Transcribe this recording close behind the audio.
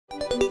Hello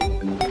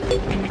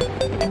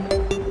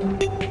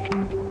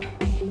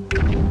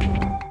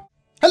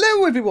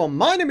everyone,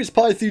 my name is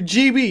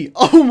PythonGB.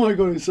 Oh my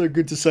god, it's so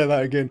good to say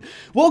that again.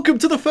 Welcome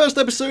to the first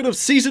episode of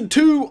Season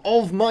 2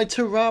 of my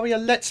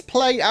Terraria Let's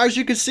Play. As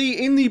you can see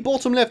in the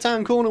bottom left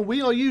hand corner,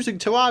 we are using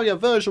Terraria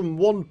version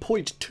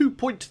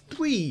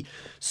 1.2.3.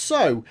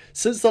 So,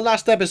 since the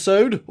last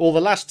episode, or the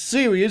last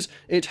series,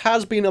 it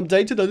has been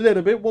updated a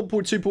little bit.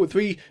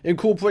 1.2.3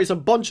 incorporates a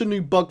bunch of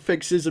new bug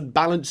fixes and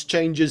balance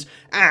changes,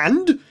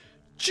 and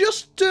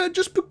just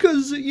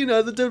because, you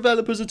know, the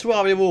developers of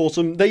Terraria are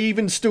awesome, they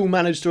even still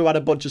managed to add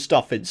a bunch of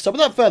stuff in. So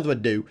without further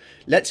ado,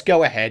 let's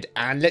go ahead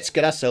and let's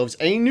get ourselves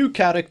a new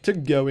character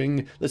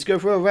going. Let's go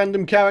for a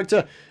random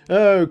character.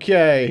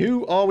 Okay,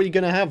 who are we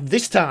going to have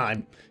this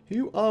time?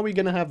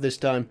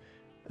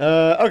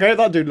 Okay,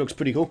 that dude looks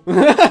pretty cool.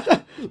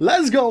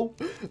 Let's go.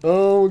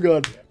 Oh my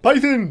god.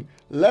 Python,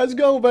 let's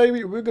go,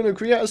 baby. We're going to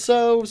create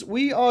ourselves.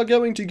 We are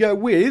going to go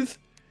with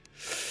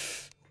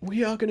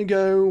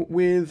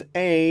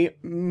a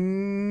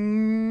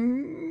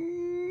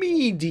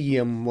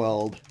medium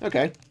world.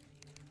 Okay.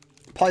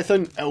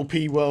 Python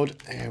LP world.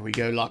 There we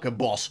go, like a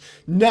boss.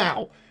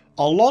 Now,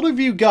 a lot of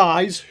you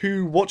guys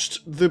who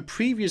watched the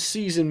previous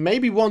season may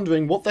be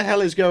wondering what the hell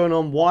is going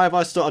on, why have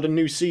I started a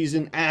new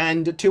season,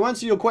 and to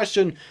answer your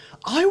question,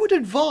 I would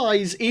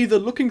advise either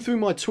looking through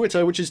my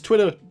Twitter, which is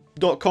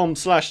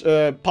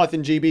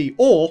twitter.com/PythonGB,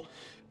 or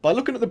by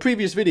looking at the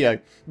previous video,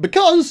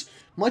 because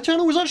my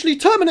channel was actually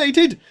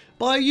terminated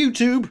by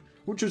YouTube,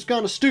 which was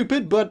kind of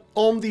stupid, but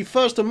on the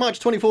 1st of March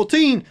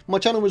 2014, my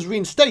channel was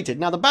reinstated.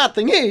 Now, the bad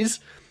thing is,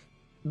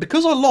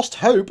 because I lost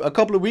hope a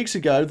couple of weeks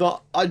ago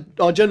that I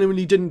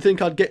genuinely didn't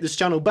think I'd get this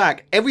channel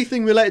back,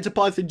 everything related to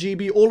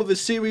PythonGB, all of the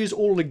series,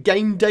 all the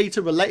game data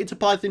related to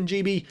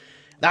PythonGB,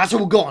 that's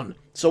all gone.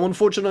 So,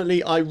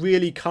 unfortunately, I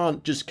really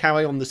can't just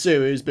carry on the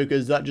series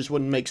because that just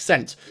wouldn't make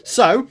sense.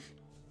 So,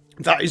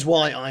 that is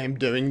why I am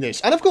doing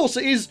this. And of course,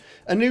 it is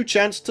a new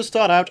chance to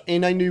start out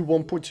in a new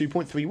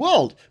 1.2.3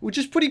 world, which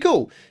is pretty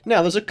cool.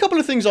 Now, there's a couple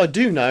of things I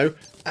do know,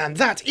 and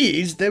that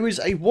is there is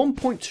a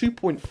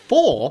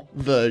 1.2.4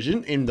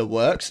 version in the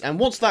works, and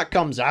once that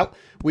comes out,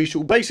 we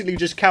shall basically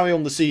just carry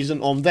on the season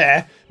on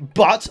there.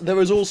 But there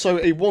is also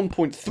a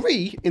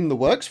 1.3 in the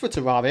works for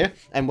Terraria,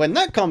 and when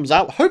that comes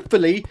out,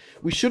 hopefully,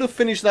 we should have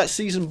finished that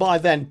season by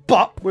then.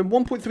 But when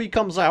 1.3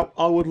 comes out,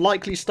 I would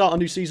likely start a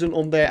new season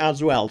on there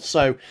as well.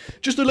 So,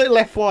 just a little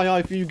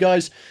FYI for you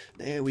guys.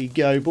 There we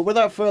go. But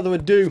without further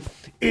ado,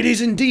 it is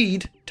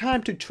indeed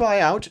time to try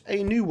out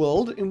a new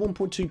world in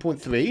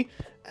 1.2.3.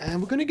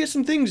 And we're going to get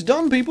some things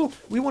done, people.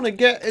 We want to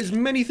get as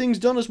many things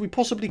done as we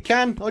possibly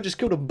can. I just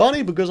killed a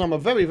bunny because I'm a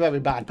very, very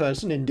bad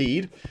person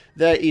indeed.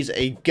 There is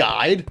a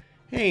guide.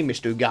 Hey,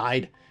 Mr.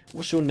 Guide.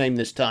 What's your name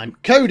this time?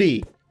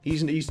 Cody.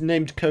 He's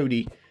named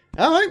Cody.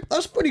 Alright,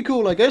 that's pretty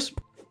cool, I guess.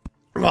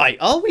 Right,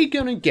 are we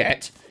going to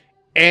get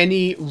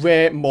any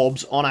rare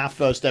mobs on our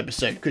first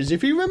episode? Because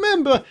if you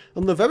remember,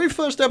 on the very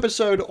first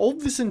episode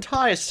of this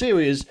entire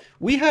series,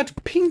 we had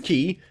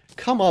Pinky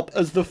come up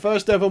as the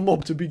first ever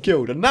mob to be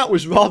killed, and that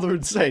was rather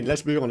insane,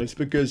 let's be honest,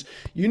 because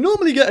you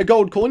normally get a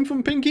gold coin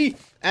from Pinky,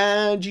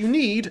 and you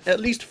need at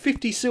least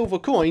 50 silver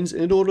coins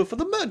in order for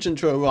the merchant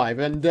to arrive,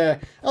 and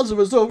as a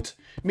result,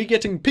 me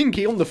getting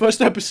Pinky on the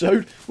first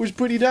episode was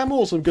pretty damn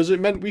awesome, because it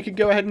meant we could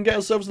go ahead and get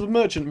ourselves the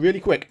merchant really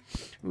quick.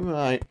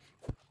 Right.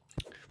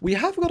 We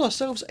have got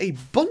ourselves a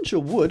bunch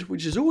of wood,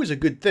 which is always a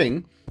good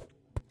thing.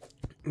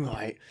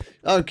 Right.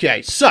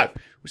 Okay, so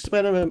we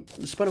spent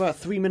about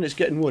 3 minutes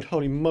getting wood.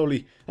 Holy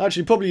moly.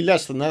 Actually, probably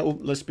less than that,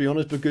 let's be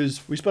honest, because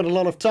we spent a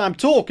lot of time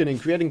talking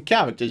and creating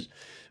characters.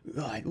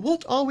 Right,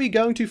 what are we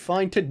going to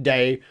find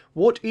today?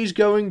 What is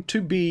going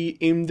to be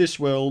in this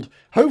world?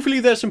 Hopefully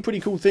there's some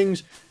pretty cool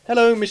things.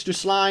 Hello, Mr.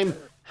 Slime.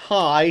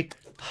 Hi.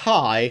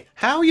 Hi,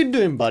 how are you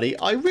doing, buddy?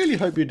 I really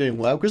hope you're doing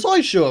well, because I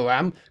sure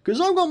am,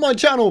 because I've got my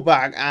channel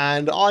back,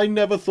 and I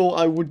never thought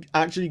I would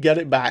actually get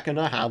it back, and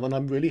I have, and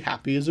I'm really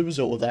happy as a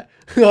result of that.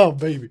 Oh,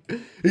 baby,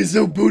 it's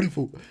so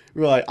beautiful.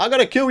 Right, I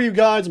gotta kill you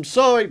guys, I'm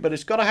sorry, but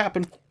it's gotta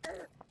happen.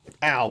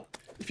 Ow.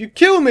 If you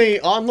kill me,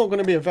 I'm not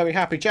gonna be a very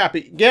happy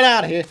chappy. Get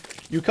out of here.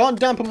 You can't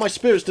dampen my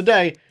spirits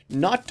today.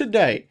 Not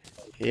today.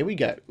 Here we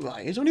go.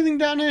 Right, is there anything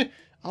down here?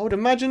 I would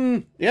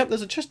imagine, yep,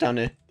 there's a chest down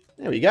here.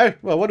 There we go.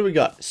 Well, what do we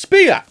got?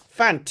 Spear!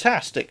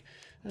 Fantastic.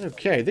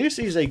 Okay, this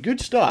is a good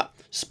start.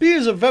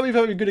 Spears are very,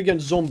 very good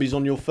against zombies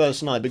on your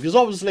first night, because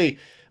obviously,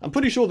 I'm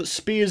pretty sure that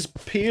spears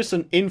pierce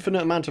an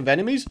infinite amount of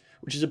enemies,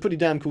 which is a pretty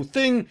damn cool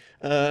thing.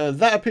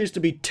 That appears to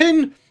be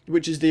tin,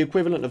 which is the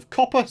equivalent of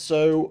copper,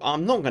 so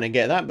I'm not going to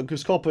get that,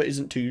 because copper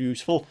isn't too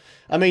useful.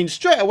 I mean,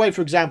 straight away,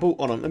 for example,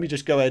 hold on, let me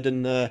just go ahead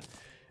and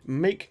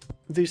make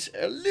this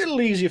a little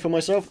easier for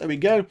myself. There we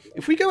go.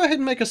 If we go ahead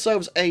and make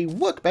ourselves a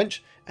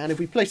workbench, and if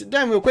we place it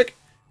down real quick,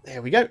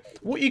 there we go.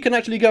 What you can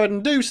actually go ahead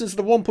and do, since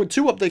the 1.2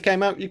 update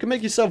came out, you can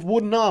make yourself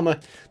wooden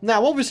armor.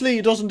 Now, obviously,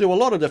 it doesn't do a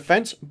lot of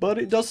defense, but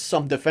it does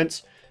some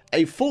defense.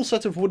 A full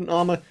set of wooden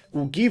armor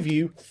will give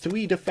you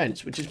 3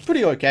 defense, which is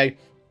pretty okay.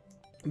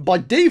 By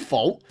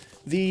default,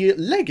 the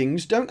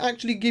leggings don't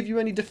actually give you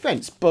any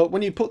defense, but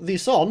when you put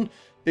this on,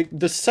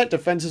 the set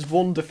defense is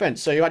 1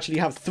 defense, so you actually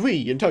have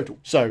 3 in total.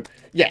 So,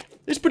 yeah,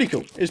 it's pretty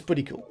cool. It's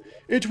pretty cool.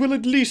 It will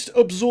at least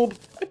absorb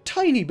a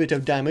tiny bit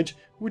of damage,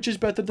 which is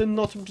better than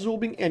not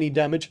absorbing any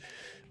damage.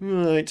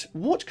 Right,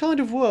 what kind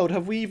of world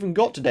have we even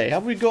got today?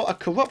 Have we got a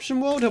corruption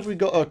world? Have we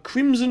got a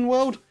crimson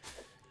world?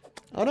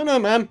 I don't know,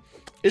 man.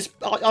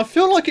 I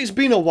feel like it's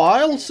been a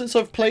while since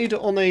I've played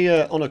on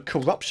a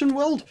corruption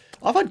world.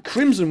 I've had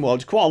crimson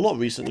worlds quite a lot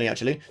recently,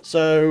 actually.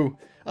 So,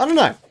 I don't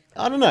know.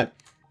 I don't know.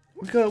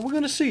 We're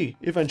going to see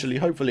eventually,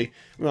 hopefully.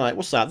 Right,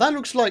 what's that? That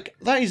looks like...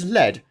 That is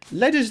lead.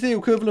 Lead is the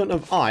equivalent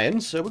of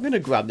iron, so we're going to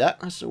grab that.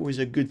 That's always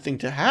a good thing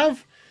to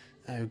have.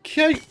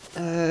 Okay.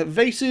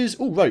 Vases.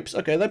 Oh, ropes.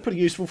 Okay, they're pretty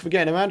useful for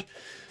getting around.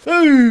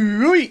 Oh,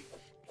 right.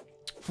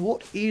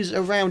 What is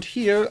around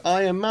here?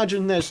 I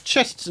imagine there's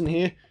chests in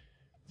here.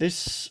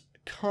 This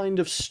kind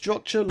of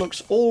structure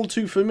looks all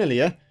too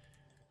familiar.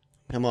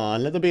 Come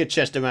on, let there be a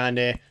chest around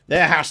here.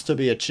 There has to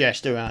be a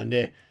chest around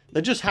here.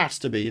 There just has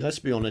to be, let's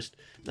be honest.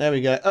 There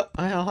we go. Oh,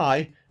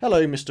 hi.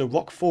 Hello, Mr.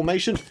 Rock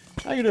Formation.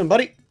 How you doing,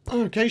 buddy?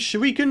 Okay,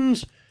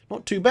 shurikens.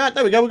 Not too bad.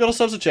 There we go, we got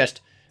ourselves a chest.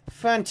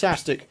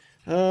 Fantastic.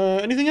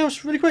 Anything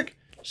else, really quick?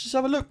 Let's just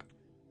have a look.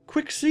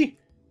 Quick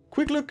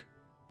look.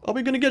 Are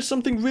we going to get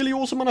something really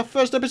awesome on our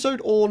first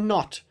episode or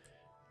not?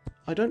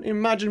 I don't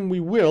imagine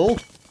we will.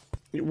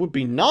 It would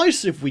be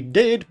nice if we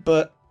did,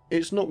 but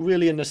it's not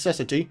really a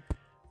necessity.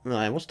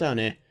 Right, what's down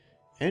here?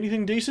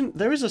 Anything decent?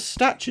 There is a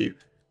statue,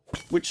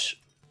 which...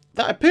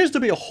 That appears to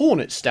be a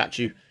hornet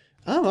statue.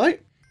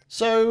 Alright.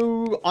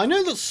 So, I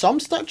know that some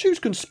statues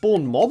can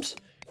spawn mobs.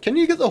 Can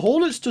you get the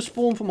hornets to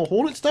spawn from a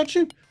hornet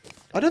statue?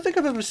 I don't think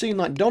I've ever seen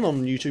that done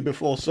on YouTube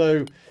before,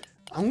 so...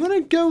 I'm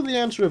going to go with the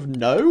answer of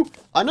no.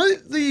 I know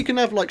that you can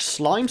have, like,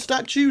 slime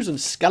statues and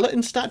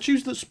skeleton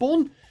statues that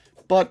spawn,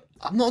 but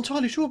I'm not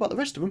entirely sure about the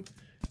rest of them,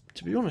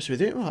 to be honest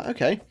with you. Right,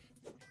 okay.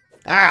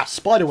 Ah,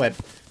 spiderweb.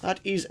 That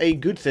is a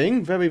good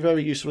thing. Very,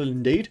 very useful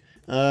indeed.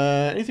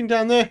 Anything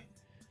down there?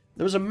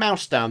 There was a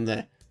mouse down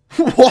there.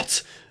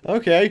 What?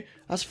 Okay,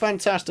 that's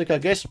fantastic, I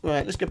guess.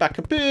 Right, let's get back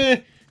up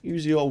here.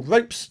 Use the old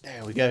ropes.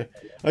 There we go.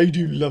 I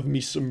do love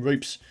me some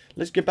ropes.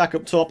 Let's get back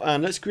up top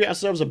and let's create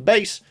ourselves a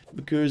base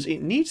because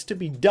it needs to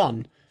be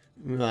done.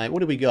 Right, what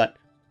do we got?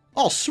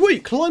 Oh,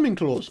 sweet, climbing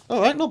claws.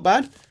 Alright, not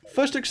bad.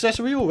 First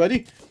accessory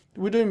already.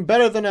 We're doing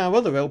better than our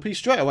other LP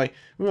straight away.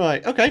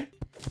 Right, okay.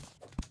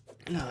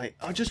 Right,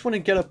 I just want to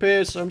get up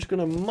here, so I'm just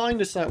going to mine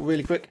this out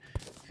really quick.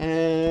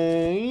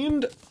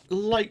 And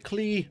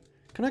likely...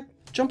 Can I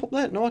jump up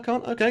there? No, I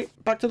can't. Okay,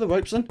 back to the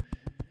ropes then.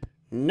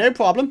 No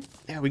problem.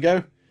 There we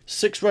go.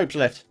 6 ropes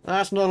left.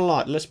 That's not a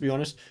lot, let's be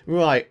honest.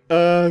 Right,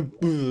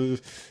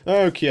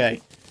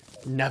 okay.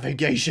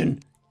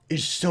 Navigation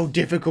is so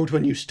difficult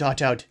when you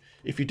start out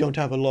if you don't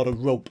have a lot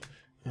of rope.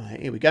 Right,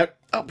 here we go.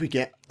 Up we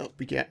get,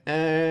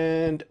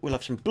 and we'll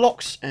have some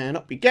blocks, and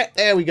up we get.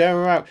 There we go.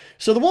 Right.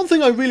 So the one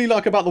thing I really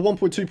like about the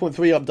 1.2.3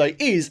 update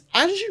is,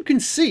 as you can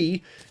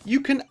see,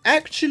 you can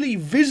actually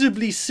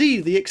visibly see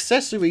the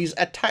accessories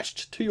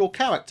attached to your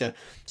character.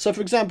 So,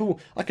 for example,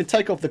 I could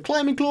take off the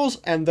climbing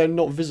claws, and they're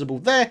not visible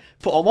there,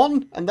 put them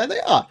on, and there they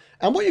are.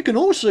 And what you can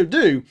also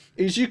do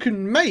is you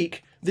can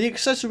make the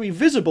accessory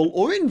visible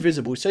or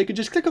invisible. So you can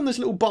just click on this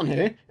little button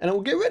here and it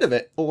will get rid of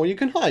it. Or you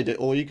can hide it.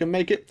 Or you can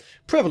make it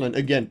prevalent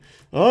again.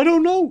 I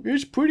don't know.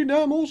 It's pretty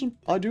damn awesome.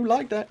 I do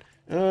like that.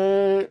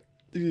 I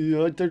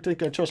don't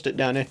think I trust it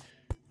down here.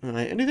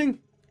 Alright, anything?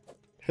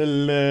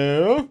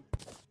 Hello?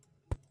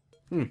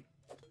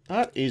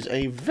 That is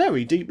a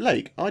very deep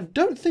lake. I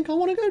don't think I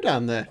want to go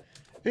down there.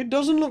 It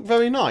doesn't look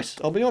very nice.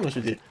 I'll be honest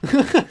with you.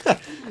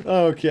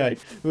 Okay.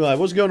 Right,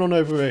 what's going on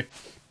over here?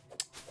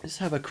 Let's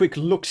have a quick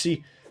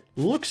look-see.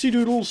 Look-see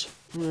doodles.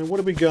 What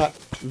have we got?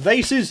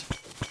 Vases.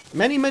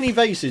 Many, many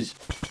vases.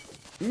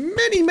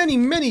 Many, many,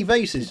 many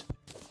vases.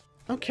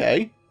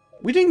 Okay.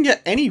 We didn't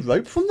get any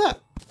rope from that.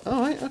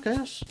 Alright, okay.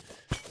 That's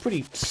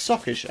pretty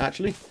suckish,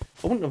 actually.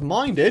 I wouldn't have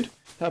minded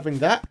having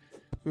that.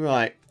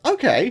 Right.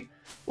 Okay.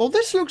 Well,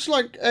 this looks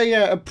like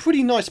a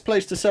pretty nice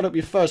place to set up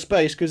your first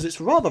base, because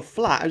it's rather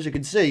flat, as you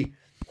can see,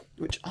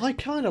 which I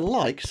kind of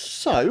like.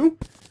 So,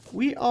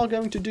 we are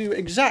going to do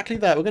exactly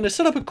that. We're going to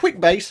set up a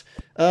quick base,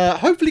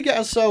 hopefully get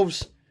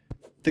ourselves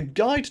the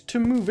guide to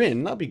move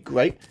in. That'd be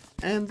great.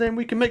 And then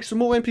we can make some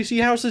more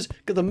NPC houses,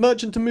 get the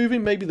merchant to move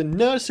in, maybe the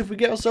nurse if we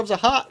get ourselves a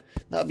hut.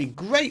 That'd be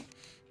great.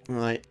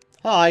 Right.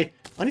 Hi.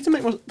 I need to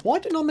make my... Why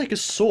didn't I make a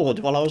sword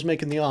while I was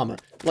making the armor?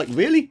 Like,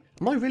 really?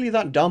 Am I really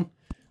that dumb?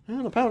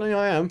 Well, apparently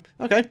I am.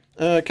 Okay,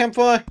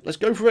 campfire, let's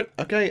go for it.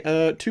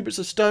 Okay, 2 bits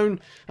of stone.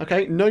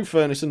 Okay, no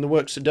furnace in the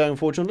works today,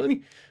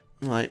 unfortunately.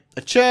 Right,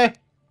 a chair,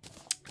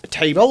 a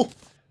table,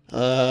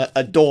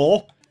 a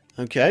door.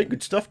 Okay,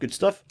 good stuff, good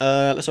stuff.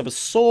 Let's have a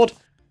sword,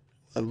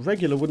 a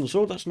regular wooden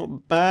sword, that's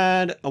not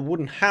bad. A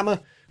wooden hammer,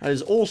 that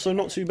is also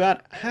not too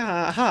bad.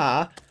 Ha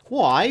ha,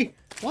 why?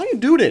 Why do you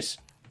do this?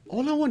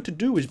 All I want to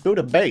do is build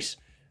a base.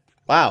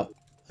 Wow,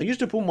 I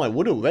used up all my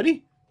wood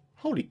already?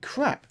 Holy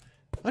crap.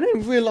 I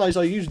didn't realise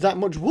I used that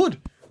much wood.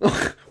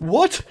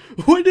 What?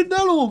 Where did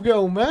that all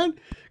go, man?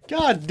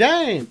 God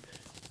damn.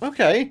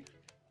 Okay.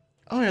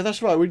 Oh yeah,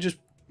 that's right. We just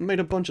made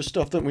a bunch of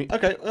stuff, don't we?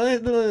 Okay,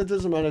 it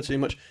doesn't matter too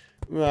much.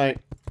 Right.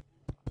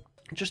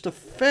 Just a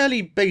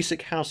fairly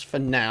basic house for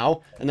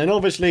now. And then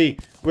obviously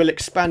we'll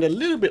expand a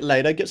little bit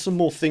later. Get some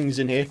more things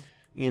in here.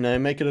 You know,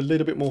 make it a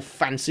little bit more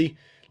fancy.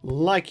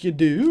 Like you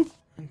do.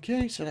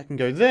 Okay, so that can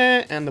go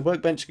there. And the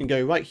workbench can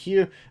go right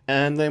here.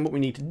 And then what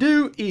we need to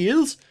do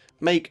is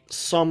make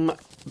some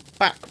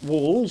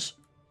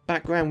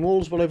background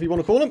walls, whatever you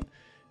want to call them.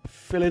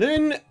 Fill it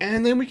in.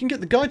 And then we can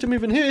get the guy to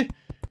move in here.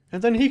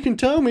 And then he can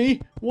tell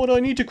me what I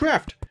need to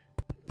craft.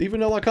 Even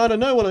though I kind of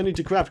know what I need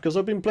to craft, because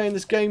I've been playing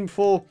this game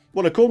for,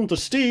 well, according to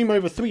Steam,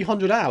 over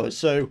 300 hours,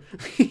 so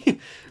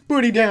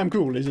pretty damn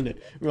cool, isn't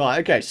it? Right,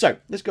 okay, so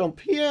let's go up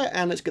here,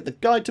 and let's get the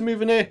guide to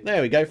move in here.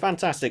 There we go,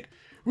 fantastic.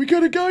 We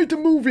got a guide to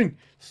move in.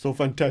 So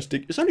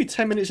fantastic. It's only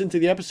 10 minutes into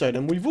the episode,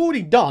 and we've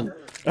already done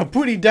a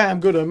pretty damn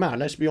good amount,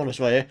 let's be honest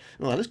right here.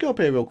 Right, let's go up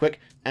here real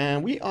quick,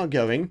 and we are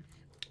going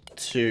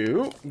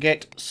to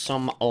get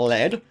some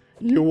lead.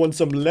 You want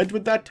some lead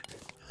with that?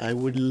 I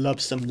would love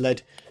some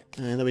lead.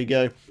 There we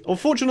go.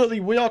 Unfortunately,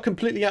 we are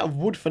completely out of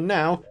wood for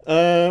now.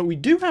 We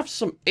do have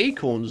some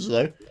acorns,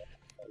 though.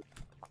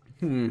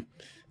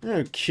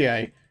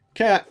 Okay.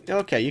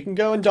 Okay, you can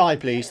go and die,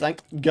 please.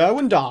 Go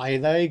and die.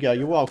 There you go.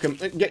 You're welcome.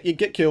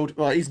 Get killed.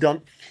 Right, he's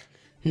done.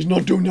 He's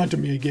not doing that to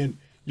me again.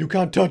 You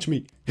can't touch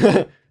me.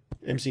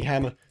 MC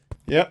Hammer.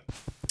 Yep.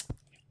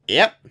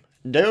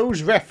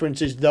 Those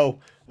references, though.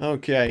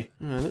 Okay.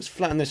 Let's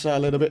flatten this out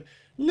a little bit.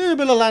 A little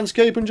bit of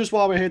landscaping just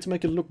while we're here to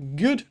make it look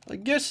good, I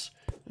guess.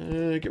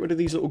 Get rid of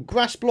these little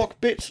grass block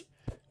bits.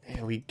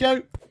 There we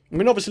go. I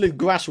mean, obviously the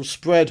grass will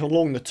spread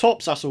along the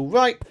tops. That's all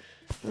right.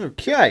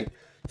 Okay.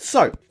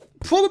 So,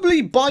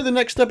 probably by the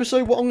next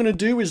episode, what I'm going to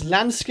do is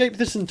landscape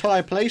this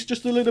entire place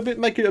just a little bit.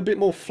 Make it a bit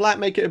more flat.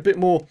 Make it a bit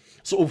more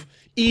sort of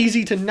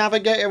easy to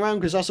navigate around.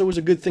 Because that's always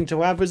a good thing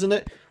to have, isn't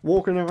it?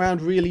 Walking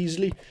around real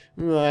easily.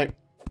 Right.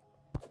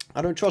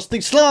 I don't trust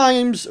these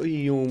slimes. Oh,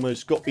 he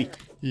almost got me.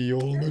 He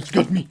almost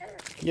got me.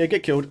 Yeah,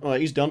 get killed.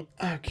 Alright, he's done.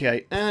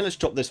 Okay, and let's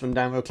chop this one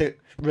down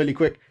really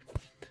quick.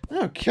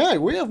 Okay,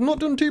 we have not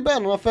done too bad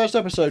on our first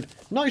episode.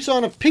 No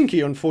sign of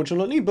Pinky,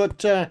 unfortunately,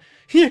 but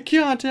you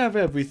can't have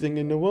everything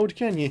in the world,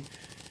 can you?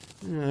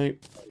 Alright.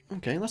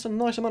 Okay, that's a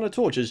nice amount of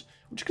torches.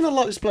 I'm just going to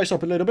light this place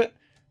up a little bit.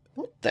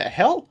 What the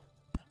hell?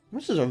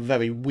 This is a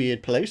very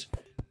weird place.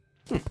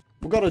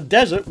 We've got a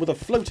desert with a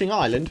floating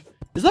island.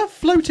 Is that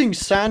floating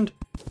sand?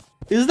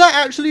 Is that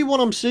actually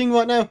what I'm seeing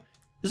right now?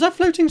 Is that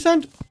floating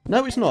sand?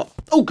 No, it's not.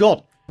 Oh,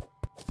 God.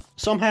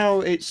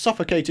 Somehow it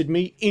suffocated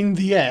me in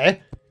the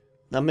air.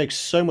 That makes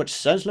so much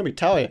sense, let me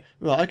tell you.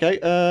 Right, okay.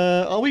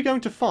 Are we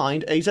going to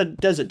find a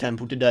desert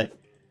temple today?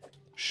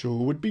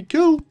 Sure would be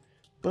cool.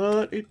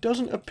 But it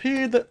doesn't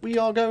appear that we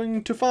are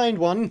going to find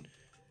one.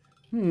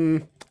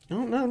 Oh,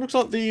 no. Looks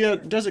like the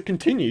desert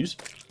continues.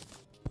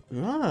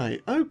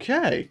 Right,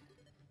 okay.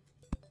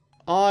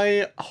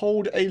 I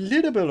hold a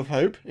little bit of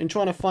hope in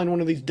trying to find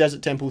one of these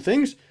desert temple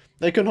things.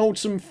 They can hold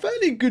some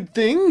fairly good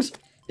things,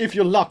 if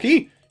you're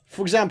lucky.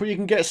 For example, you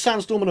can get a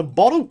sandstorm in a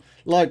bottle.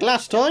 Like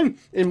last time,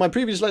 in my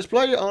previous Let's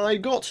Play, I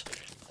got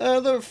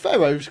the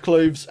Pharaoh's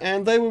cloves,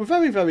 and they were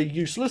very, very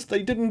useless.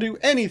 They didn't do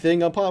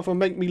anything apart from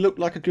make me look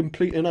like a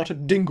complete and utter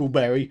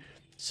dingleberry.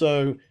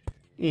 So,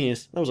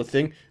 yes, that was a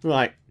thing.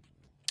 Right,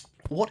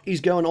 what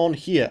is going on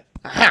here?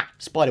 Aha!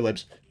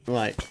 Spiderwebs.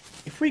 Right,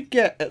 if we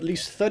get at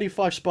least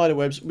 35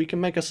 spiderwebs, we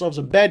can make ourselves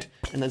a bed,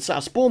 and then set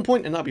a spawn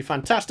point, and that'd be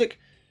fantastic.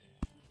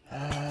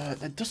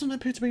 There doesn't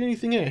appear to be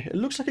anything here. It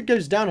looks like it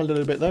goes down a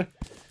little bit, though.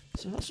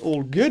 So that's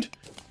all good.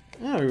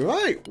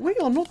 Alright, we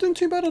are not doing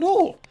too bad at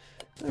all.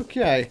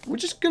 Okay, we're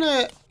just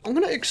gonna... I'm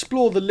gonna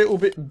explore the little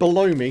bit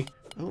below me.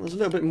 Oh, there's a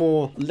little bit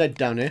more lead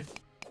down here.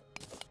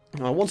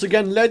 Once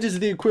again, lead is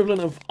the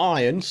equivalent of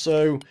iron,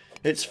 so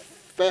it's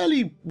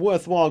fairly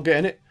worthwhile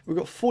getting it. We've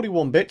got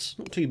 41 bits,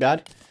 not too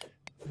bad.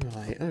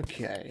 Right,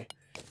 okay.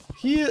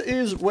 Here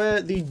is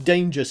where the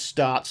danger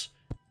starts.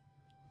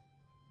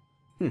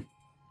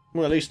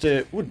 Well, at least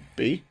it would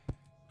be.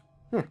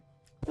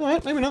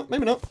 Alright, maybe not,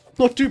 maybe not.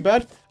 Not too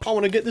bad. I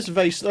want to get this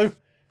vase, though.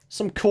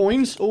 Some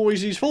coins,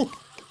 always useful.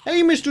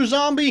 Hey, Mr.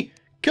 Zombie!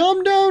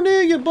 Come down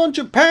here, you bunch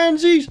of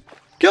pansies!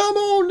 Come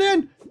on,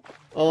 then!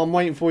 Oh, I'm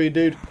waiting for you,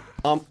 dude.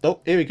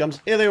 Oh, here he comes.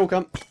 Here they all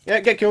come.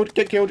 Yeah, get killed,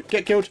 get killed,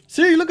 get killed.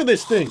 See, look at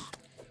this thing.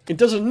 It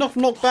does enough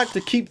knockback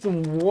to keep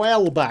them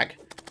well back.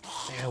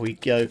 There we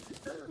go.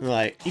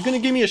 Right, you gonna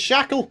give me a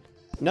shackle?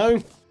 No?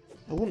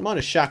 I wouldn't mind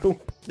a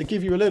shackle. They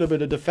give you a little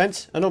bit of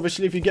defense. And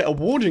obviously, if you get a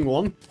warding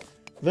one,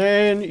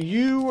 then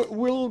you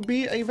will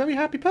be a very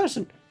happy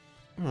person.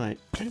 Right,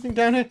 anything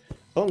down here?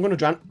 Oh, I'm going to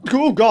drown.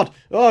 Oh, God.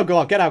 Oh,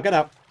 God. Get out, get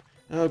out.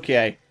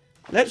 Okay.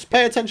 Let's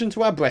pay attention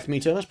to our breath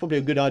meter. That's probably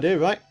a good idea,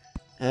 right?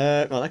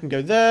 Right, that can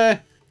go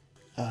there.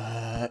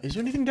 Is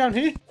there anything down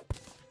here?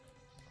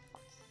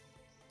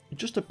 It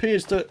just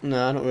appears to...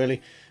 No, not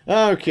really.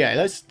 Okay,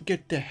 let's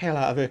get the hell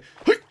out of here.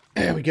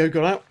 There we go,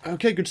 got out.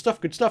 Okay, good stuff,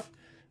 good stuff.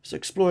 Let's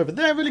explore over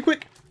there really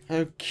quick.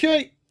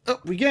 Okay,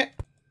 up we get.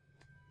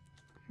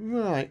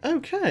 Right,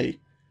 okay.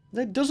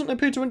 There doesn't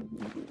appear to...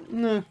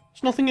 No,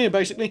 there's nothing here,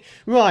 basically.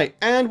 Right,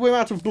 and we're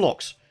out of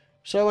blocks.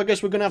 So I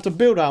guess we're going to have to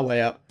build our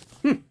way out.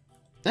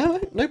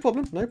 Alright, no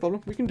problem, no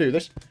problem. We can do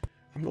this.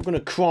 I'm not going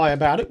to cry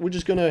about it. We're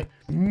just going to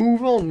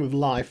move on with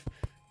life.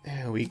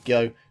 There we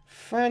go.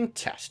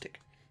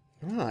 Fantastic.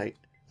 Right.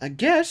 I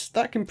guess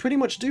that can pretty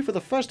much do for the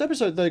first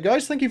episode though,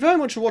 guys. Thank you very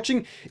much for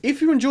watching. If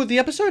you enjoyed the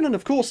episode, and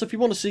of course, if you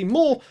want to see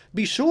more,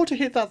 be sure to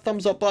hit that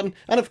thumbs up button.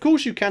 And of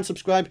course, you can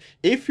subscribe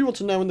if you want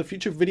to know when the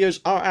future videos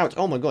are out.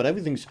 Oh my god,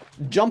 everything's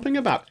jumping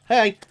about.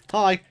 Hey,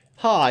 hi,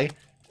 hi.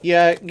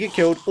 Yeah, get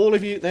killed. All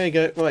of you. There you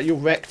go. Right, you're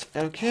wrecked.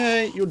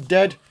 Okay, you're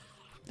dead.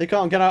 They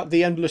can't get out of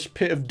the endless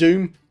pit of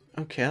doom.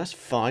 Okay, that's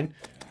fine.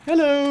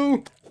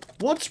 Hello.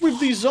 What's with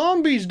these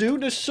zombies,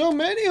 dude? There's so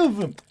many of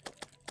them.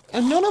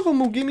 And none of them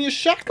will give me a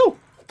shackle.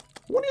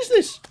 What is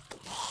this?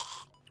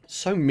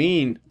 So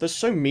mean. They're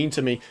so mean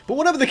to me. But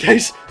whatever the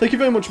case, thank you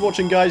very much for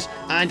watching, guys.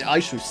 And I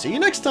shall see you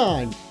next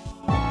time.